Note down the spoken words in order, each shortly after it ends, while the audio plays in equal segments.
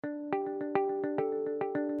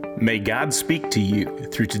May God speak to you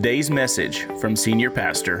through today's message from Senior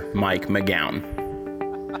Pastor Mike McGowan.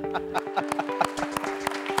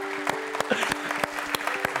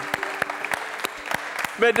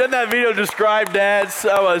 Man, doesn't that video describe dads?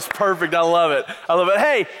 That was perfect. I love it. I love it.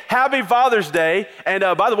 Hey, happy Father's Day. And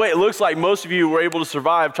by the way, it looks like most of you were able to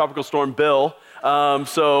survive Tropical Storm Bill.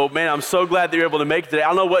 So man, I'm so glad that you're able to make it today. I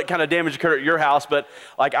don't know what kind of damage occurred at your house, but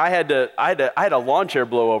like I had a lawn chair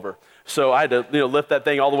blow over. So I had to, lift that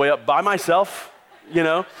thing all the way up by myself,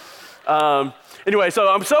 Anyway, so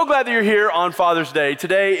I'm so glad that you're here on Father's Day.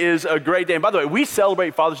 Today is a great day. And by the way, we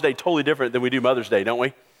celebrate Father's Day totally different than we do Mother's Day, don't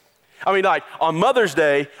we? I mean, like on Mother's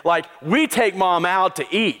Day, like we take mom out to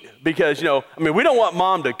eat because, we don't want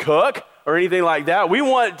mom to cook or anything like that.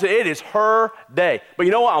 It is her day. But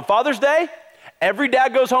you know what? On Father's Day, every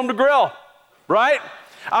dad goes home to grill, right?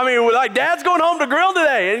 I mean, like dad's going home to grill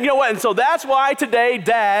today. And you know what? And so that's why today,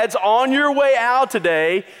 dads, on your way out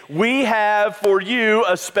today, we have for you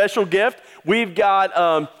a special gift. We've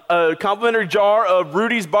got a complimentary jar of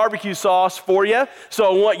Rudy's barbecue sauce for you.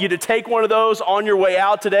 So I want you to take one of those on your way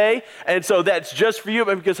out today. And so that's just for you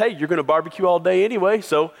because, hey, you're going to barbecue all day anyway.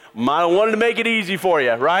 So I wanted to make it easy for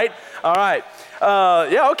you, right? All right.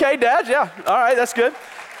 Okay, Dad. Yeah. All right, that's good.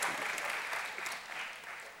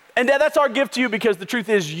 And Dad, that's our gift to you because the truth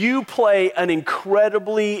is you play an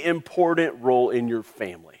incredibly important role in your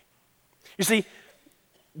family. You see,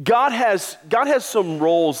 God has some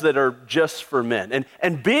roles that are just for men.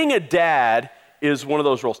 And being a dad is one of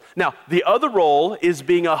those roles. Now, the other role is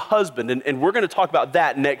being a husband, and we're going to talk about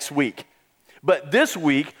that next week. But this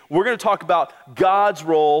week, we're going to talk about God's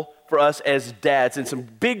role for us as dads and some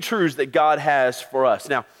big truths that God has for us.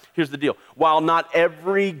 Now, here's the deal. While not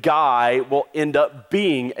every guy will end up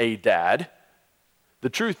being a dad, the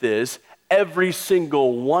truth is every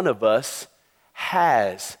single one of us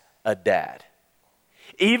has a dad.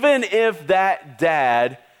 Even if that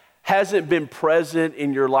dad hasn't been present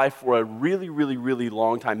in your life for a really, really, really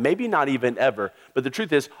long time, maybe not even ever, but the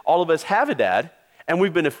truth is all of us have a dad, and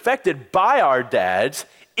we've been affected by our dads,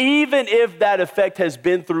 even if that effect has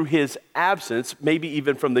been through his absence, maybe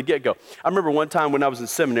even from the get-go. I remember one time when I was in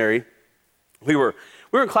seminary, we were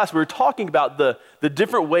in class, we were talking about the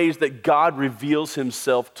different ways that God reveals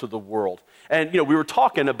himself to the world. And, we were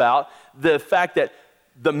talking about the fact that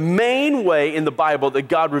the main way in the Bible that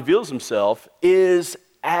God reveals himself is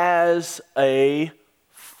as a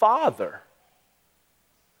father.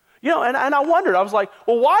 And I wondered, I was like,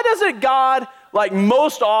 well, why doesn't God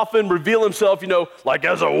most often reveal himself, like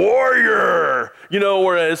as a warrior,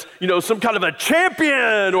 or as, some kind of a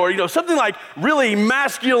champion, or, something like really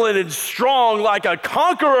masculine and strong, like a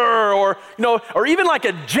conqueror, or even like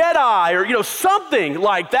a Jedi, or, something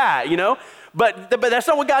like that, But that's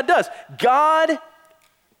not what God does. God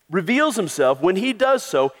reveals himself. When he does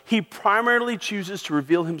so, he primarily chooses to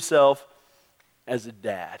reveal himself as a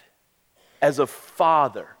dad, as a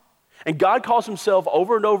father. And God calls himself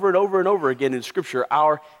over and over and over and over again in Scripture,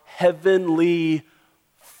 our heavenly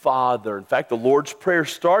Father. In fact, the Lord's Prayer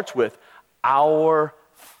starts with, our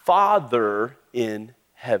Father in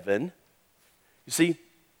heaven. You see,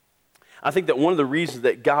 I think that one of the reasons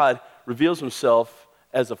that God reveals himself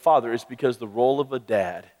as a father is because the role of a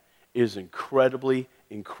dad is incredibly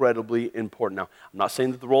important. Now, I'm not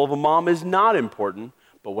saying that the role of a mom is not important,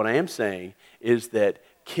 but what I am saying is that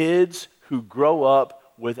kids who grow up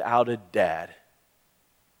without a dad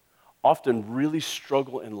often really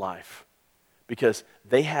struggle in life because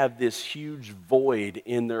they have this huge void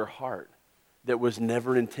in their heart that was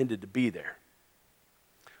never intended to be there.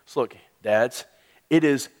 So look, dads, it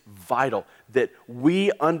is vital that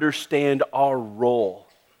we understand our role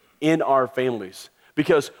in our families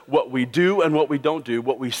because what we do and what we don't do,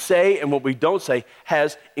 what we say and what we don't say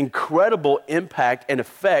has incredible impact and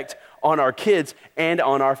effect on our kids and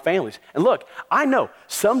on our families. And look, I know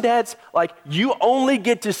some dads, you only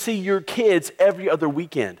get to see your kids every other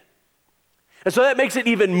weekend. And so that makes it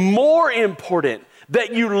even more important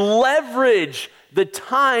that you leverage the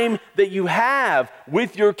time that you have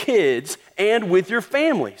with your kids and with your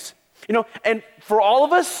families. And for all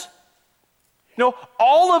of us,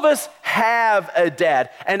 all of us have a dad,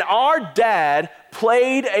 and our dad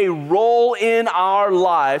played a role in our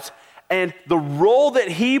lives. And the role that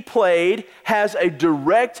he played has a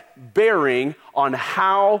direct bearing on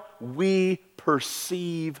how we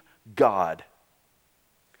perceive God.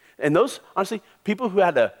 And those, honestly, people who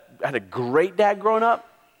had a great dad growing up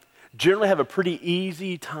generally have a pretty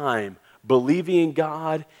easy time believing in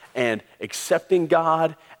God and accepting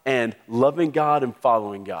God and loving God and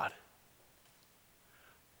following God.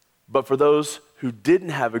 But for those who didn't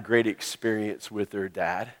have a great experience with their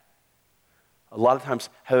dad, a lot of times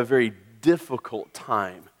have a very difficult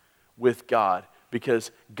time with God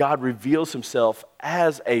because God reveals himself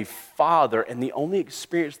as a father, and the only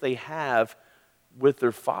experience they have with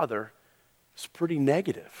their father is pretty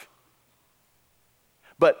negative.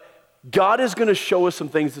 But God is going to show us some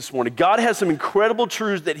things this morning. God has some incredible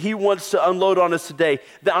truths that he wants to unload on us today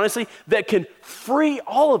that honestly, that can free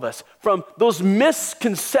all of us from those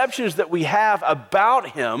misconceptions that we have about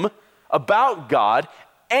him, about God,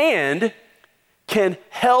 and can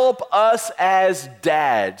help us as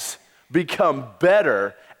dads become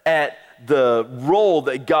better at the role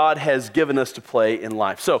that God has given us to play in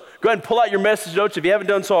life. So go ahead and pull out your message notes if you haven't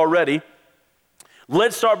done so already.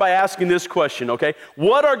 Let's start by asking this question, okay?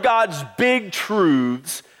 What are God's big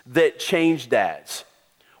truths that change dads?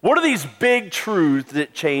 What are these big truths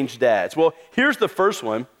that change dads? Well, here's the first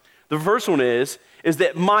one. The first one is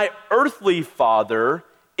that my earthly father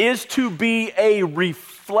is to be a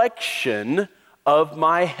reflection of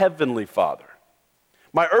my heavenly father.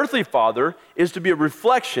 My earthly father is to be a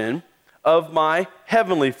reflection of my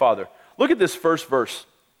heavenly father. Look at this first verse.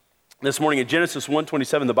 This morning in Genesis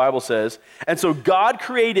 1:27, the Bible says, "And so God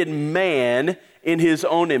created man in his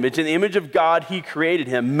own image. In the image of God, he created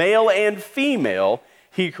him. Male and female,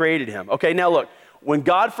 he created him." Okay, now look, when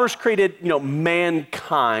God first created,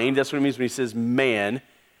 mankind, that's what it means when he says man,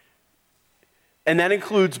 and that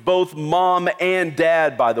includes both mom and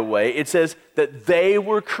dad, by the way. It says that they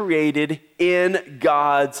were created in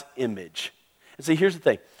God's image. And see, here's the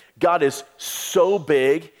thing. God is so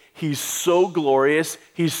big. He's so glorious.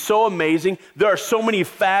 He's so amazing. There are so many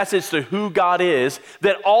facets to who God is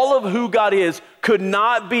that all of who God is could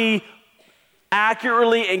not be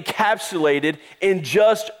accurately encapsulated in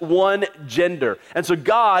just one gender. And so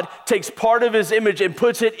God takes part of his image and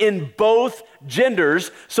puts it in both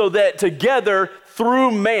genders so that together,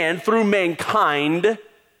 through mankind,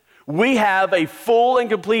 we have a full and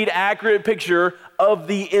complete, accurate picture of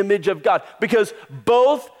the image of God. Because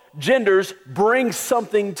both genders bring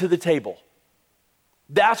something to the table.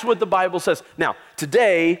 That's what the Bible says. Now,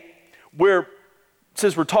 today,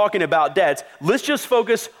 since we're talking about dads, let's just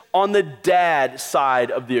focus on the dad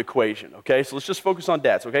side of the equation, okay? So let's just focus on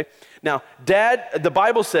dads, okay? Now, the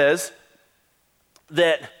Bible says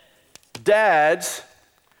that dads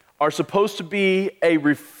are supposed to be a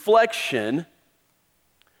reflection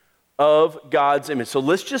of God's image. So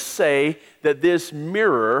let's just say that this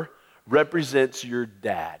mirror represents your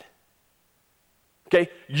dad. Okay?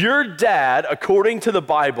 Your dad, according to the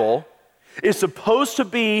Bible, is supposed to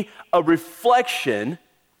be a reflection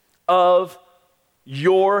of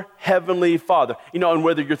your heavenly father. And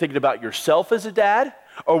whether you're thinking about yourself as a dad,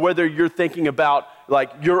 or whether you're thinking about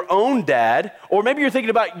like your own dad, or maybe you're thinking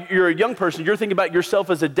about, you're a young person, you're thinking about yourself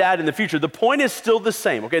as a dad in the future. The point is still the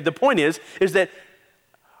same, okay? The point is that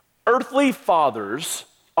earthly fathers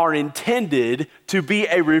are intended to be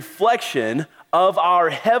a reflection of our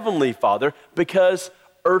heavenly Father because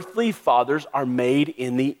earthly fathers are made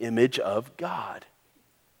in the image of God.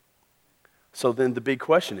 So then the big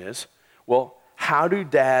question is, well, how do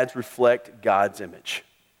dads reflect God's image?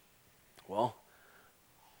 Well,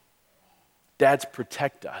 dads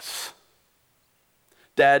protect us.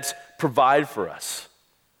 Dads provide for us.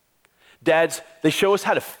 Dads, they show us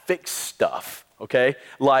how to fix stuff, okay?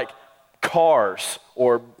 Like cars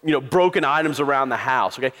or broken items around the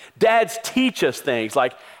house, okay? Dads teach us things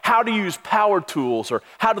like how to use power tools or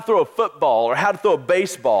how to throw a football or how to throw a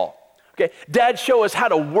baseball, okay? Dads show us how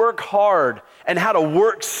to work hard and how to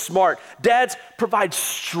work smart. Dads provide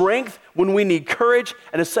strength when we need courage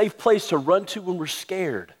and a safe place to run to when we're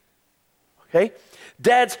scared, okay?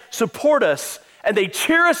 Dads support us and they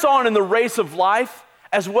cheer us on in the race of life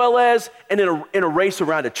as well as in a race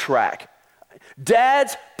around a track.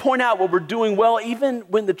 Dads point out what we're doing well, even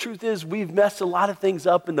when the truth is we've messed a lot of things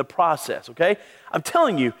up in the process, okay? I'm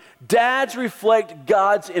telling you, dads reflect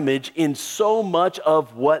God's image in so much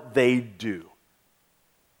of what they do.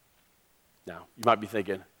 Now, you might be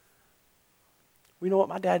thinking, well, you know what,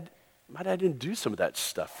 my dad didn't do some of that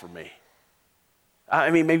stuff for me.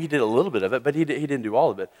 I mean, maybe he did a little bit of it, but he didn't do all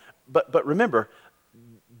of it. But remember,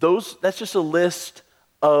 that's just a list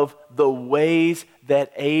of the ways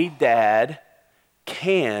that a dad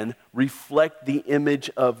can reflect the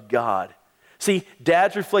image of God. See,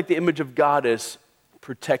 dads reflect the image of God as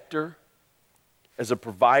protector, as a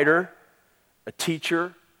provider, a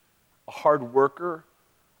teacher, a hard worker,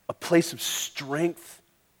 a place of strength,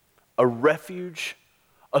 a refuge,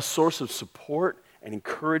 a source of support and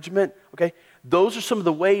encouragement, okay? Those are some of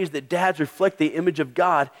the ways that dads reflect the image of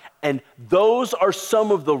God, and those are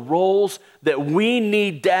some of the roles that we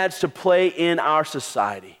need dads to play in our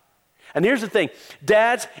society. And here's the thing,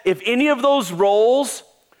 dads, if any of those roles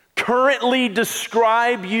currently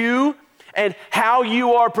describe you and how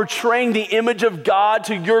you are portraying the image of God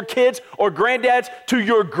to your kids, or granddads to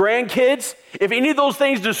your grandkids, if any of those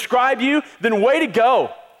things describe you, then way to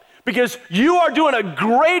go. Because you are doing a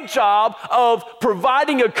great job of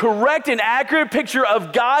providing a correct and accurate picture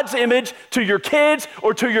of God's image to your kids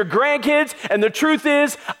or to your grandkids. And the truth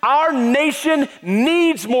is, our nation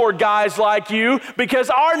needs more guys like you,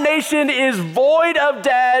 because our nation is void of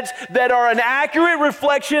dads that are an accurate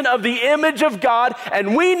reflection of the image of God,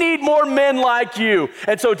 and we need more men like you.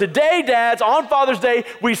 And so today, dads, on Father's Day,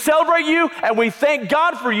 we celebrate you and we thank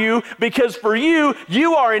God for you, because for you,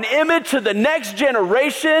 you are an image to the next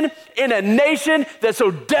generation in a nation that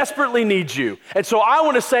so desperately needs you. And so I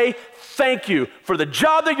want to say thank you for the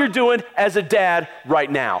job that you're doing as a dad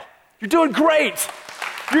right now. You're doing great.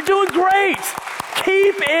 You're doing great.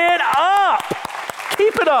 Keep it up.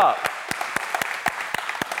 Keep it up.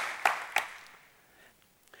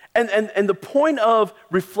 And the point of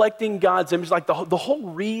reflecting God's image, like the whole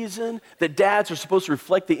reason that dads are supposed to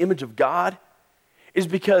reflect the image of God, is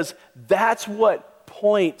because that's what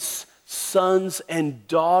points sons and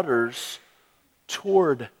daughters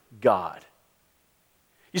toward God.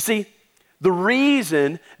 You see, the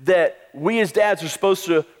reason that we as dads are supposed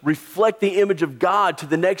to reflect the image of God to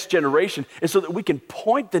the next generation is so that we can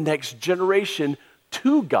point the next generation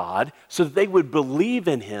to God, so that they would believe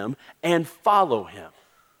in him and follow him.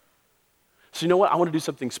 So you know what? I want to do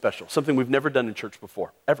something special, something we've never done in church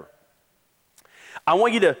before, ever. I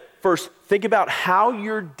want you to first think about how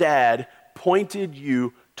your dad pointed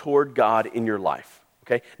you toward God in your life,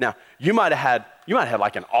 okay? Now, you might have had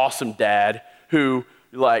like an awesome dad who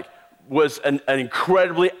like was an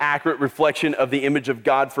incredibly accurate reflection of the image of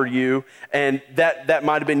God for you, and that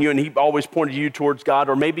might have been you, and he always pointed you towards God.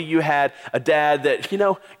 Or maybe you had a dad that,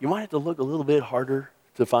 you might have to look a little bit harder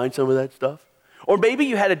to find some of that stuff. Or maybe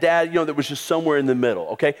you had a dad, that was just somewhere in the middle,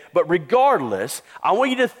 okay? But regardless, I want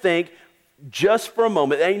you to think just for a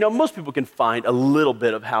moment, and most people can find a little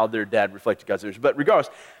bit of how their dad reflected God's image, but regardless,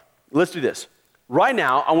 let's do this. Right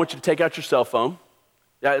now, I want you to take out your cell phone.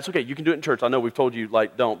 Yeah, it's okay, you can do it in church. I know we've told you,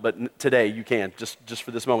 don't, but today you can, just for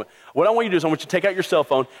this moment. What I want you to do is I want you to take out your cell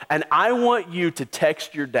phone, and I want you to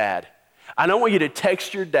text your dad. I don't want you to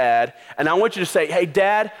text your dad, and I want you to say, hey,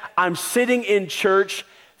 Dad, I'm sitting in church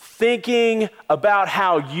thinking about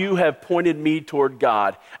how you have pointed me toward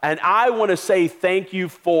God, and I want to say thank you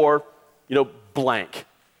for blank.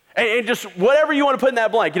 And just whatever you want to put in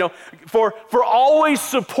that blank, for always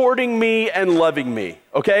supporting me and loving me,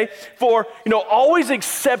 okay? For, always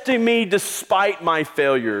accepting me despite my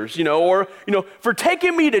failures, or, for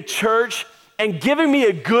taking me to church and giving me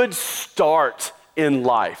a good start in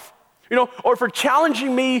life, or for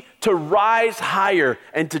challenging me to rise higher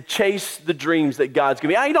and to chase the dreams that God's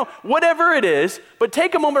given me. Whatever it is, but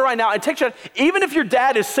take a moment right now and text your dad, even if your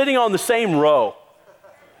dad is sitting on the same row.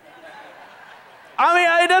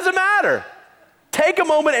 It doesn't matter. Take a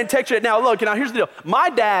moment and text it. Now, look, here's the deal.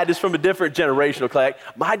 My dad is from a different generation, okay?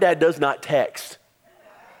 My dad does not text.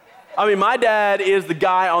 My dad is the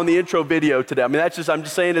guy on the intro video today. I'm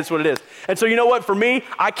just saying that's what it is. And so you know what? For me,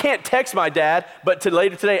 I can't text my dad, but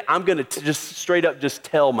later today, I'm going to just straight up just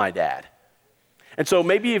tell my dad. And so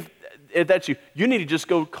maybe if that's you need to just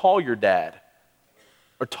go call your dad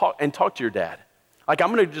or talk to your dad. Like,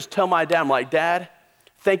 I'm going to just tell my dad, I'm like, Dad,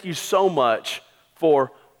 thank you so much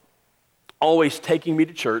for always taking me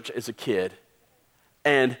to church as a kid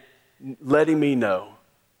and letting me know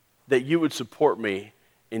that you would support me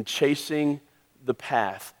in chasing the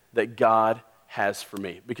path that God has for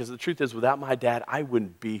me. Because the truth is, without my dad, I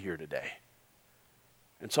wouldn't be here today.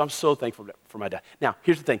 And so I'm so thankful for my dad. Now,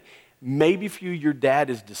 here's the thing. Maybe for you, your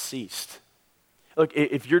dad is deceased. Look,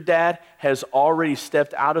 if your dad has already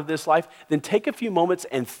stepped out of this life, then take a few moments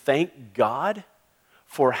and thank God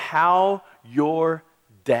for how your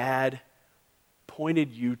dad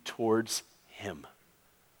pointed you towards him.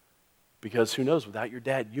 Because who knows, without your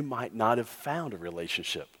dad, you might not have found a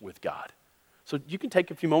relationship with God. So you can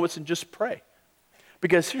take a few moments and just pray.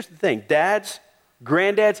 Because here's the thing, dads,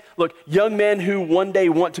 granddads, look, young men who one day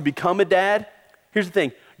want to become a dad, here's the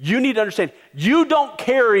thing, you need to understand, you don't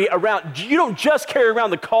just carry around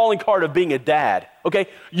the calling card of being a dad, okay?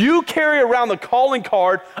 You carry around the calling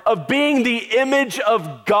card of being the image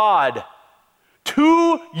of God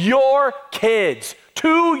to your kids,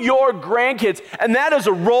 to your grandkids. And that is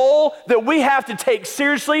a role that we have to take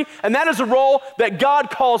seriously, and that is a role that God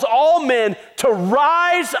calls all men to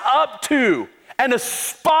rise up to and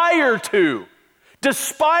aspire to,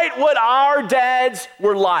 despite what our dads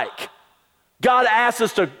were like. God asks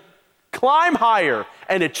us to climb higher,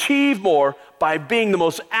 and achieve more by being the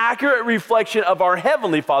most accurate reflection of our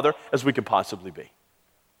Heavenly Father as we could possibly be.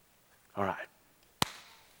 All right.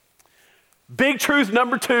 Big truth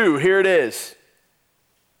number 2, here it is.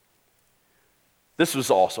 This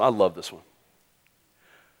was awesome. I love this one.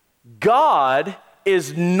 God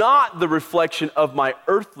is not the reflection of my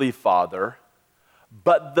earthly father,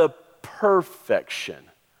 but the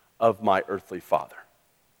perfection of my earthly father.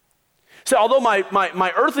 So although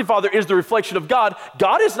my earthly father is the reflection of God,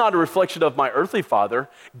 God is not a reflection of my earthly father.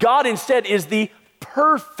 God instead is the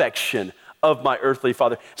perfection of my earthly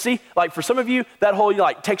father. See, like for some of you, that whole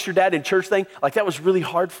text your dad in church thing, like that was really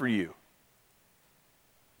hard for you.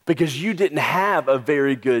 Because you didn't have a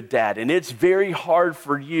very good dad. And it's very hard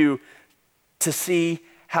for you to see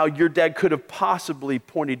how your dad could have possibly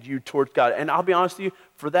pointed you towards God. And I'll be honest with you,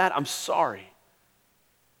 for that, I'm sorry.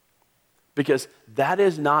 Because that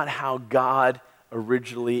is not how God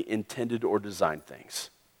originally intended or designed things.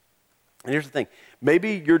 And here's the thing.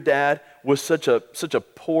 Maybe your dad was such a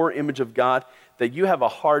poor image of God that you have a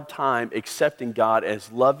hard time accepting God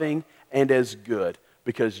as loving and as good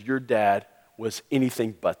because your dad was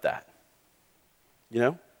anything but that. You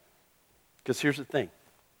know? Because here's the thing.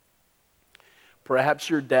 Perhaps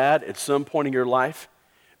your dad, at some point in your life,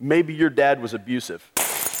 maybe your dad was abusive.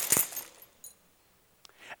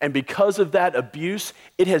 And because of that abuse,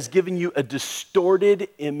 it has given you a distorted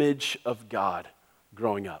image of God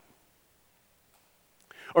growing up.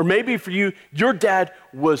 Or maybe for you, your dad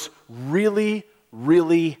was really,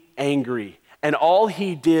 really angry, and all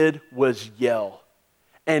he did was yell.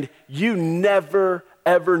 And you never,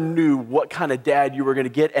 ever knew what kind of dad you were going to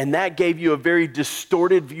get, and that gave you a very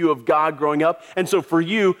distorted view of God growing up. And so for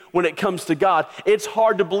you, when it comes to God, it's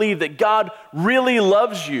hard to believe that God really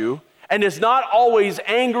loves you and is not always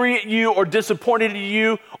angry at you or disappointed at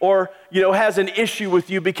you or, has an issue with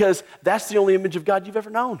you because that's the only image of God you've ever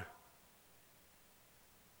known.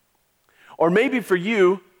 Or maybe for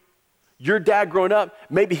you, your dad growing up,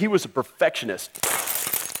 maybe he was a perfectionist.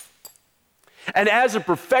 And as a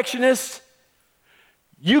perfectionist,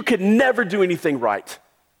 you could never do anything right.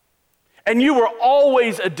 And you were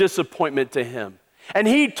always a disappointment to him. And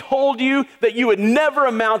he told you that you would never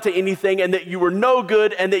amount to anything and that you were no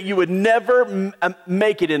good and that you would never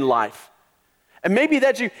make it in life. And maybe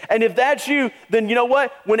that's you. And if that's you, then you know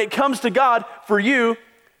what? When it comes to God, for you,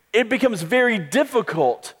 it becomes very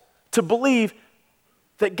difficult to believe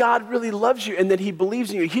that God really loves you and that he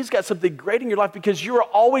believes in you. He's got something great in your life because you are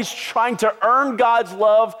always trying to earn God's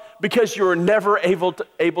love because you are never able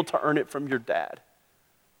to earn it from your dad.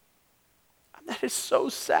 And that is so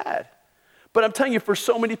sad. But I'm telling you, for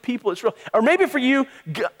so many people, it's real. Or maybe for you,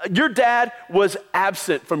 your dad was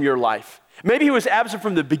absent from your life. Maybe he was absent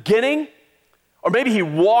from the beginning, or maybe he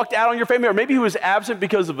walked out on your family, or maybe he was absent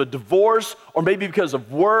because of a divorce, or maybe because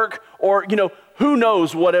of work, or, who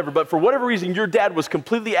knows, whatever. But for whatever reason, your dad was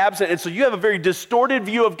completely absent, and so you have a very distorted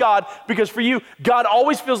view of God because for you, God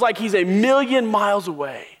always feels like he's a million miles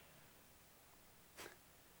away.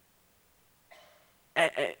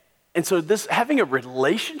 And so this, having a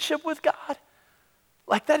relationship with God,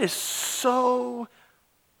 like that is so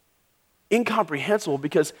incomprehensible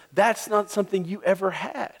because that's not something you ever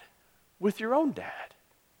had with your own dad.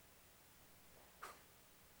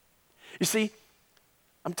 You see,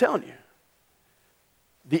 I'm telling you,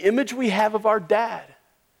 the image we have of our dad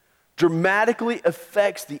dramatically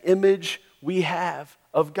affects the image we have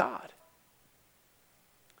of God.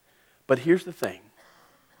 But here's the thing.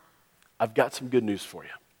 I've got some good news for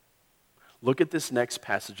you. Look at this next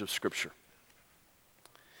passage of Scripture.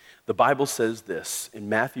 The Bible says this in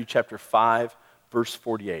Matthew chapter 5, verse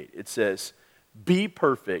 48. It says, "Be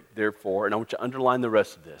perfect, therefore," and I want you to underline the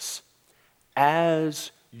rest of this, "as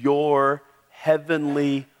your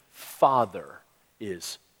heavenly Father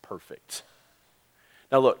is perfect."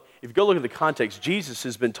 Now look, if you go look at the context, Jesus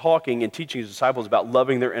has been talking and teaching his disciples about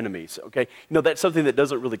loving their enemies, okay? That's something that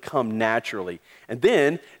doesn't really come naturally. And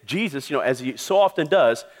then Jesus, as he so often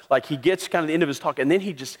does, like he gets kind of the end of his talk, and then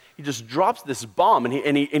he just drops this bomb,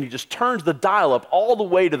 and he just turns the dial up all the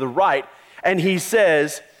way to the right, and he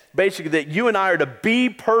says, basically, that you and I are to be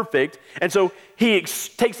perfect. And so he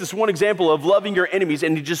takes this one example of loving your enemies,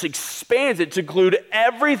 and he just expands it to include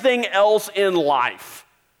everything else in life.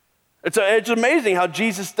 It's amazing how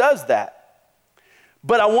Jesus does that.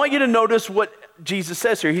 But I want you to notice what Jesus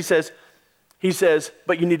says here. He says,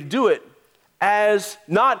 but you need to do it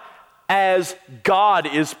not as God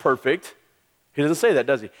is perfect. He doesn't say that,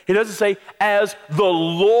 does he? He doesn't say as the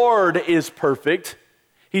Lord is perfect.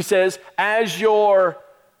 He says, as your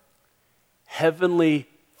heavenly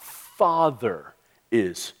Father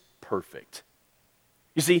is perfect.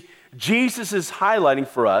 You see, Jesus is highlighting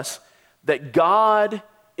for us that God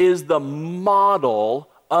is the model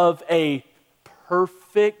of a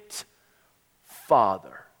perfect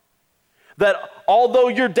father. That although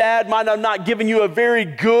your dad might have not given you a very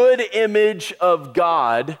good image of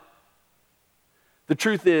God, the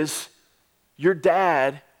truth is your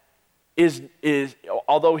dad is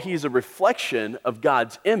although he's a reflection of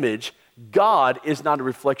God's image, God is not a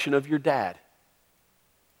reflection of your dad.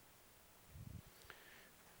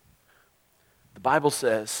 The Bible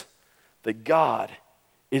says that God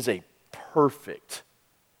is a perfect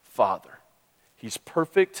father. He's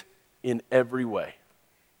perfect in every way.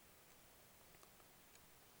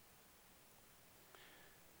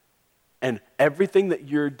 And everything that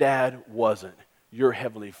your dad wasn't, your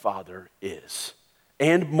heavenly Father is,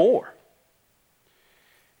 and more.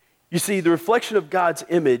 You see, the reflection of God's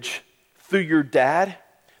image through your dad,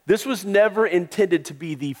 this was never intended to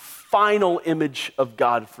be the final image of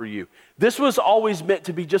God for you. This was always meant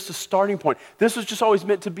to be just a starting point. This was just always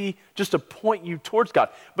meant to be just to point you towards God.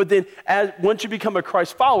 But then once you become a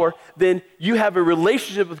Christ follower, then you have a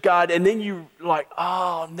relationship with God, and then you're like,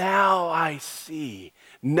 oh, now I see.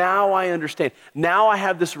 Now I understand. Now I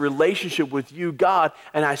have this relationship with you, God,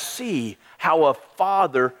 and I see how a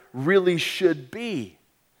father really should be.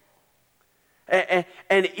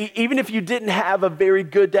 And even if you didn't have a very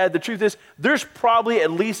good dad, the truth is there's probably at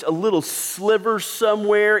least a little sliver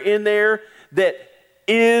somewhere in there that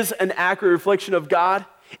is an accurate reflection of God.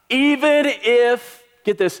 Even if,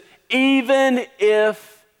 get this, even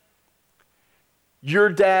if your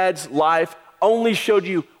dad's life only showed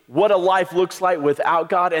you what a life looks like without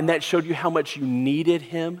God, and that showed you how much you needed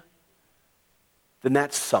him, then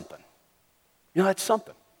that's something. You know, that's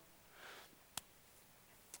something.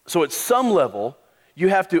 So at some level, you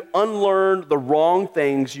have to unlearn the wrong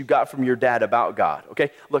things you got from your dad about God,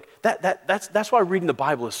 okay? Look, that's why reading the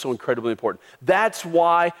Bible is so incredibly important. That's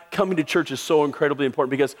why coming to church is so incredibly important,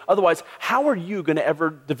 because otherwise, how are you going to ever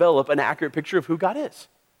develop an accurate picture of who God is?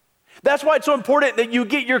 That's why it's so important that you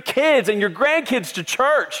get your kids and your grandkids to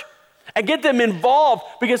church and get them involved,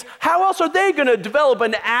 because how else are they going to develop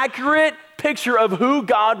an accurate picture of who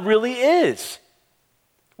God really is?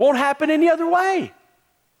 Won't happen any other way.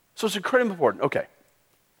 So it's incredibly important. Okay.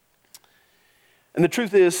 And the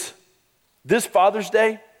truth is, this Father's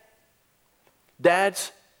Day,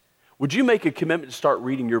 dads, would you make a commitment to start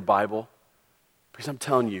reading your Bible? Because I'm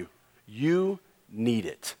telling you, you need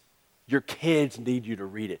it. Your kids need you to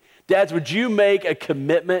read it. Dads, would you make a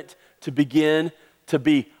commitment to begin to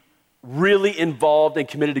be really involved and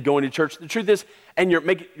committed to going to church? The truth is, and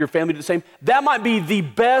make your family do the same, that might be the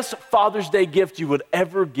best Father's Day gift you would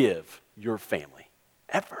ever give your family.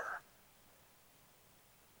 Ever.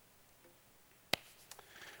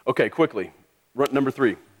 Okay, quickly. Number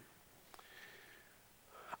 3.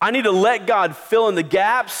 I need to let God fill in the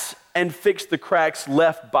gaps and fix the cracks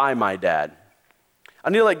left by my dad. I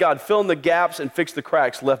need to let God fill in the gaps and fix the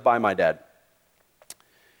cracks left by my dad.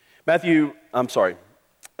 In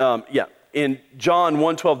John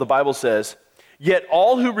 1:12, the Bible says, yet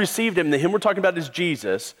all who received him, the him we're talking about is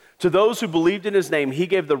Jesus, to those who believed in his name, he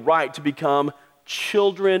gave the right to become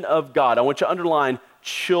children of God. I want you to underline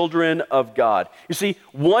children of God. You see,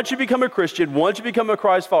 once you become a Christian, once you become a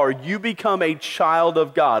Christ follower, you become a child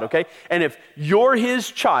of God, okay? And if you're his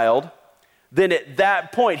child, then at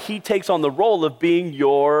that point, he takes on the role of being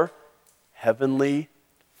your heavenly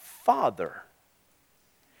Father.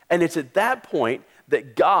 And it's at that point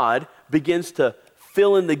that God begins to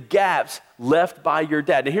fill in the gaps left by your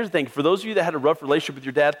dad. Now here's the thing, for those of you that had a rough relationship with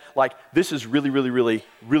your dad, like this is really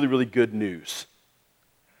good news.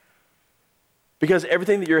 Because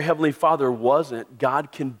everything that your heavenly Father wasn't,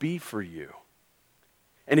 God can be for you.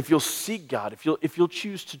 And if you'll seek God, if you'll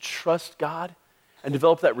choose to trust God and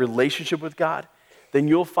develop that relationship with God, then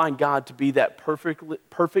you'll find God to be that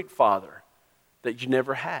perfect Father that you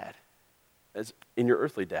never had as in your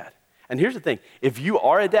earthly dad. And here's the thing, if you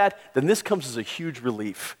are a dad, then this comes as a huge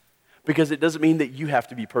relief, because it doesn't mean that you have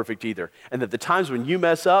to be perfect either. And that the times when you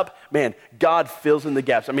mess up, man, God fills in the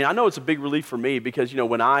gaps. I mean, I know it's a big relief for me because,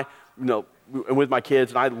 when I, with my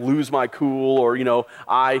kids and I lose my cool, or,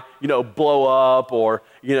 I, blow up, or,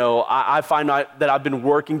 I find that I've been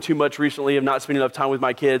working too much recently and not spending enough time with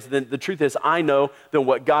my kids, then the truth is I know that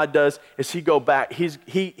what God does is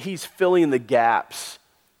he's filling in the gaps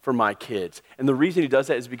for my kids. And the reason he does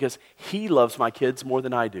that is because he loves my kids more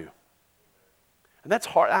than I do. And that's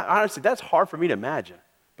hard. Honestly, that's hard for me to imagine,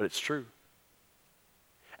 but it's true.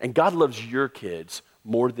 And God loves your kids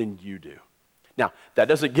more than you do. Now, that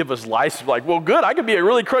doesn't give us license like, well, good, I could be a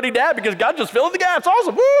really cruddy dad because God just filled in the gaps.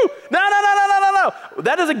 Awesome. Woo! No. no.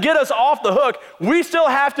 That doesn't get us off the hook. We still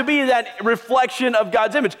have to be that reflection of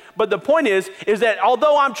God's image. But the point is that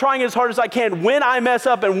although I'm trying as hard as I can, when I mess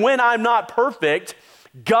up and when I'm not perfect,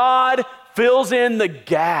 God fills in the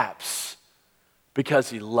gaps because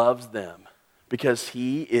he loves them, because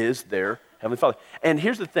he is their Heavenly Father. And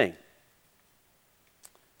here's the thing.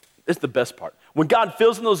 It's the best part. When God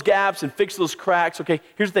fills in those gaps and fixes those cracks, okay,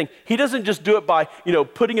 here's the thing. He doesn't just do it by,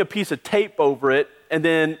 putting a piece of tape over it and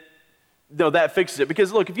then, that fixes it.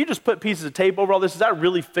 Because look, if you just put pieces of tape over all this, does that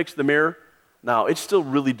really fix the mirror? No, it's still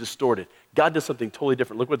really distorted. God does something totally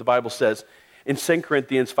different. Look what the Bible says in 2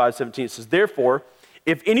 Corinthians 5:17. It says, therefore,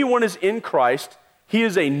 if anyone is in Christ, he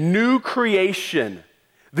is a new creation.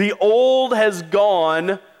 The old has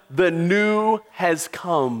gone, the new has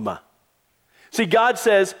come. See, God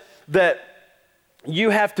says that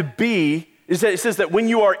you have to be, it says that when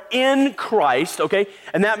you are in Christ, okay,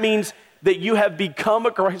 and that means that you have become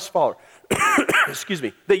a Christ follower, excuse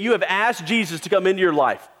me, that you have asked Jesus to come into your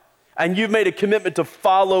life, and you've made a commitment to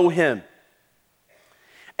follow him.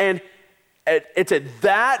 And it's at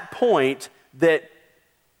that point that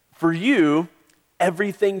for you,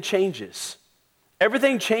 everything changes.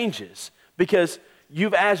 Everything changes because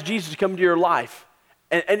you've asked Jesus to come into your life.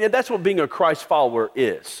 And that's what being a Christ follower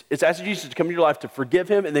is. It's asking Jesus to come into your life to forgive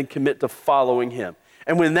him and then commit to following him.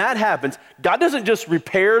 And when that happens, God doesn't just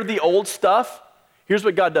repair the old stuff. Here's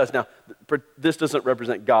what God does. Now, this doesn't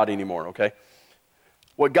represent God anymore, okay?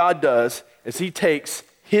 What God does is he takes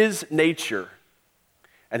his nature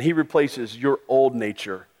and he replaces your old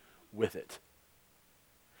nature with it.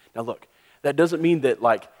 Now look, that doesn't mean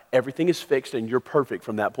that everything is fixed and you're perfect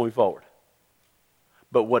from that point forward.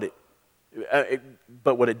 But what it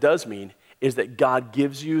does mean is that God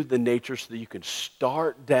gives you the nature so that you can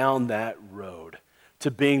start down that road to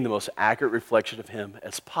being the most accurate reflection of him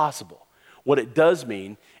as possible. What it does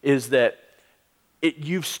mean is that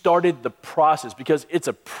you've started the process because it's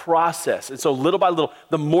a process. And so little by little,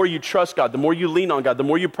 the more you trust God, the more you lean on God, the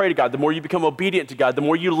more you pray to God, the more you become obedient to God, the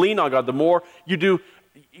more you lean on God, the more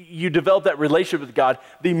you develop that relationship with God,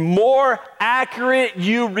 the more accurate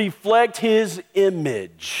you reflect his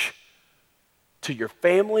image to your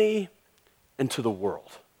family and to the world.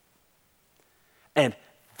 And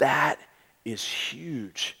that is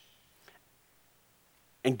huge.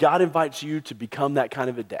 And God invites you to become that kind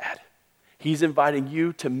of a dad. He's inviting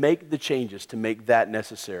you to make the changes to make that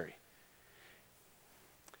necessary.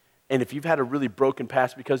 And if you've had a really broken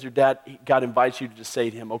past because your dad, God invites you to just say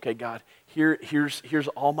to him, okay, God, here's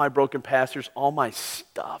all my broken past, here's all my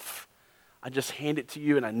stuff. I just hand it to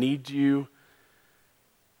you and I need you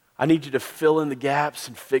to fill in the gaps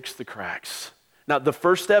and fix the cracks. Now, the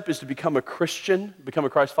first step is to become a Christian, become a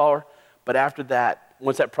Christ follower. But after that,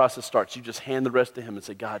 once that process starts, you just hand the rest to him and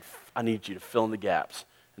say, God, I need you to fill in the gaps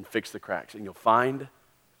and fix the cracks. And you'll find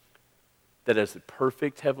that as the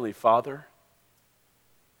perfect Heavenly Father,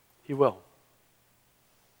 he will.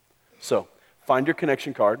 So, find your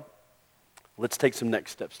connection card. Let's take some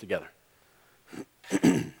next steps together.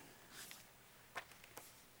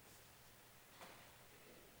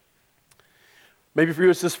 Maybe for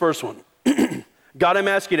you, it's this first one. God, I'm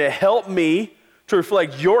asking you to help me to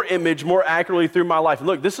reflect your image more accurately through my life. And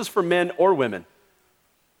look, this is for men or women,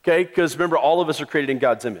 okay? Because remember, all of us are created in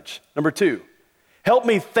God's image. Number 2, help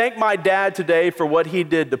me thank my dad today for what he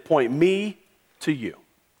did to point me to you.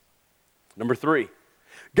 Number 3,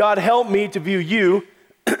 God, help me to view you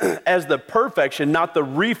as the perfection, not the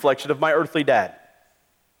reflection of my earthly dad.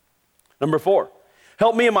 Number 4,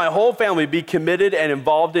 help me and my whole family be committed and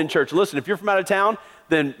involved in church. Listen, if you're from out of town,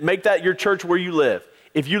 then make that your church where you live.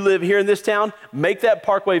 If you live here in this town, make that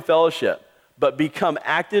Parkway Fellowship, but become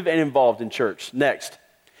active and involved in church. Next,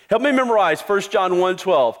 help me memorize 1 John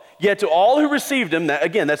 1:12. Yet to all who received him,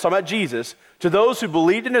 again, that's talking about Jesus, to those who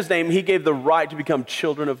believed in his name, he gave the right to become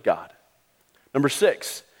children of God. Number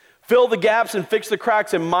 6, fill the gaps and fix the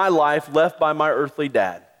cracks in my life left by my earthly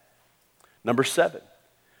dad. Number 7,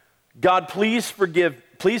 God, please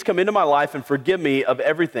come into my life and forgive me of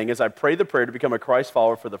everything as I pray the prayer to become a Christ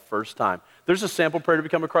follower for the first time. There's a sample prayer to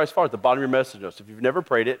become a Christ follower at the bottom of your message notes. If you've never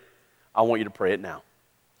prayed it, I want you to pray it now.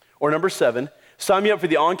 Or number 7, sign me up for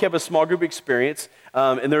the on-campus small group experience.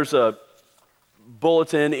 And there's a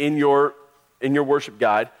bulletin in your worship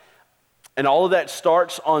guide. And all of that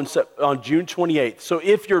starts on June 28th. So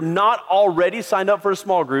if you're not already signed up for a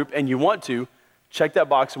small group and you want to, check that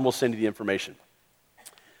box and we'll send you the information.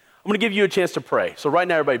 I'm going to give you a chance to pray. So right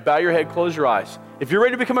now, everybody, bow your head, close your eyes. If you're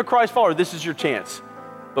ready to become a Christ follower, this is your chance.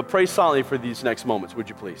 But pray silently for these next moments, would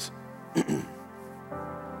you please?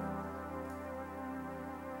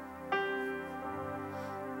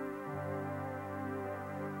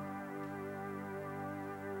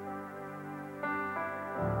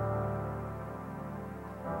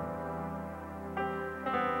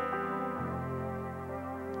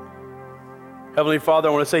 Heavenly Father,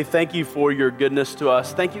 I want to say thank you for your goodness to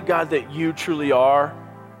us. Thank you, God, that you truly are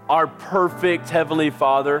our perfect Heavenly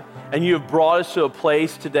Father, and you have brought us to a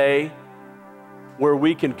place today where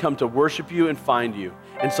we can come to worship you and find you.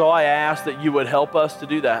 And so I ask that you would help us to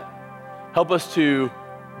do that. Help us to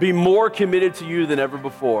be more committed to you than ever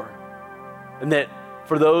before. And that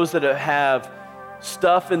for those that have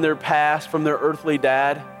stuff in their past from their earthly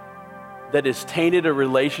dad that has tainted a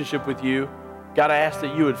relationship with you, God, I ask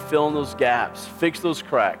that you would fill in those gaps, fix those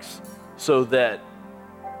cracks, so that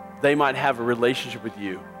they might have a relationship with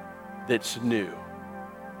you that's new,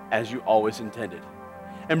 as you always intended.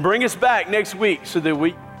 And bring us back next week so that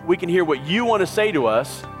we can hear what you want to say to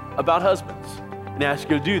us about husbands. And ask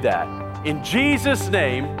you to do that. In Jesus'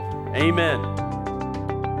 name, amen.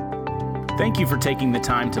 Thank you for taking the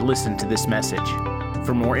time to listen to this message.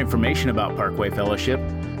 For more information about Parkway Fellowship,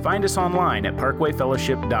 find us online at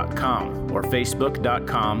parkwayfellowship.com or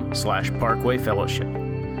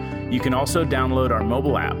facebook.com/parkwayfellowship. You can also download our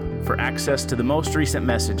mobile app for access to the most recent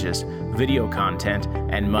messages, video content,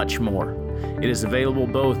 and much more. It is available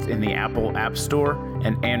both in the Apple App Store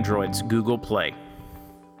and Android's Google Play.